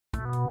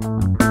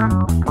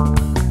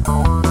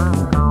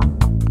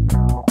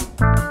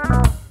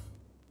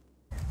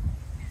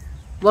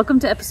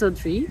Welcome to episode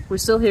 3. We're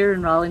still here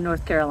in Raleigh,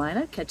 North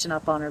Carolina, catching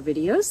up on our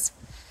videos.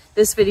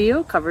 This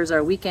video covers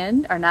our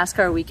weekend, our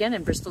NASCAR weekend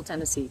in Bristol,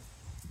 Tennessee.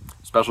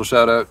 Special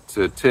shout out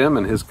to Tim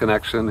and his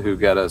connection who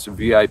got us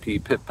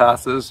VIP pit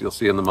passes. You'll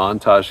see in the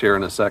montage here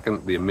in a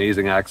second the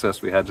amazing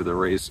access we had to the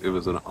race. It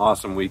was an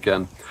awesome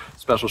weekend.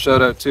 Special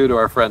shout out too to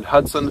our friend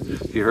Hudson.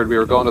 He heard we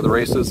were going to the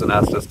races and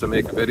asked us to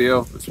make a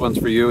video. This one's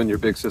for you and your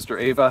big sister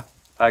Ava.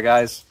 Hi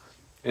guys,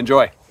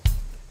 enjoy.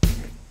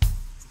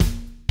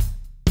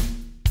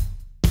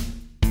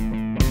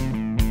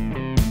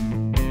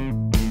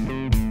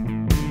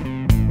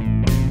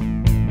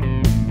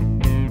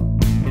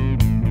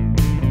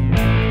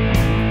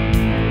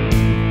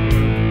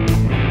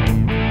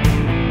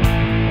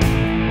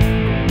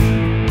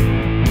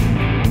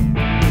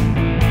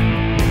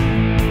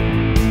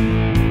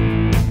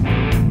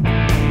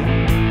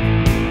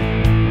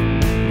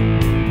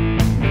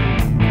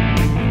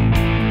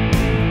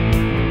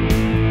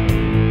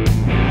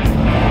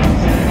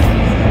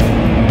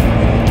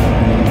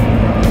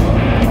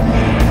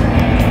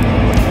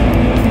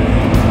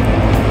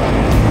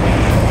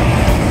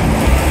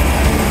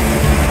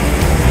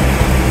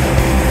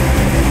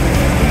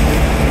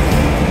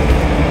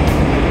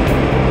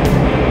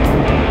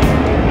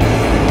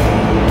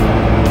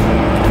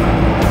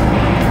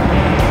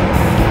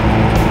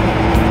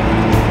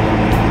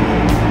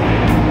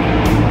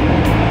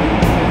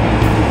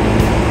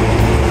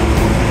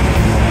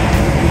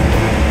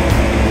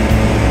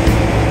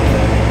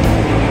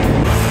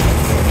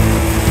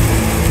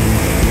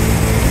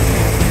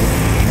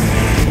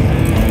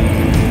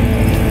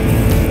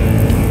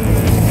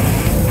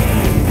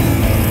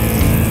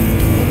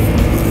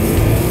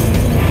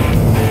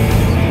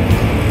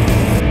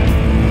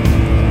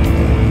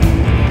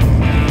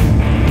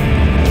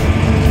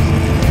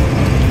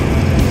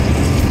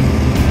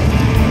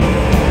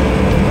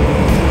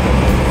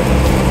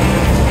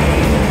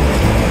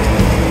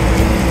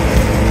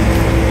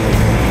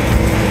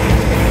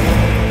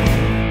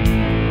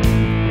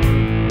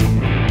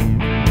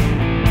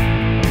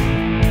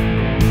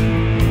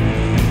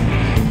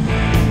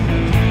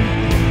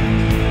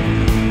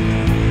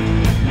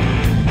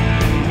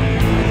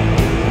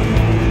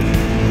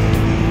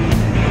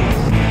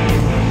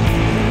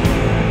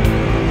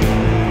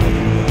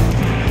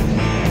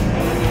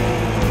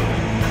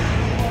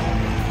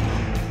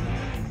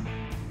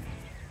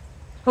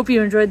 Hope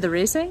you enjoyed the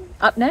racing.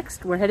 Up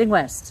next, we're heading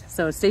west,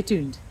 so stay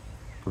tuned.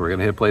 We're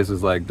gonna hit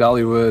places like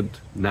Dollywood,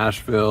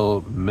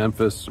 Nashville,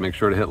 Memphis. Make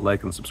sure to hit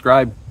like and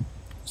subscribe.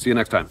 See you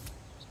next time.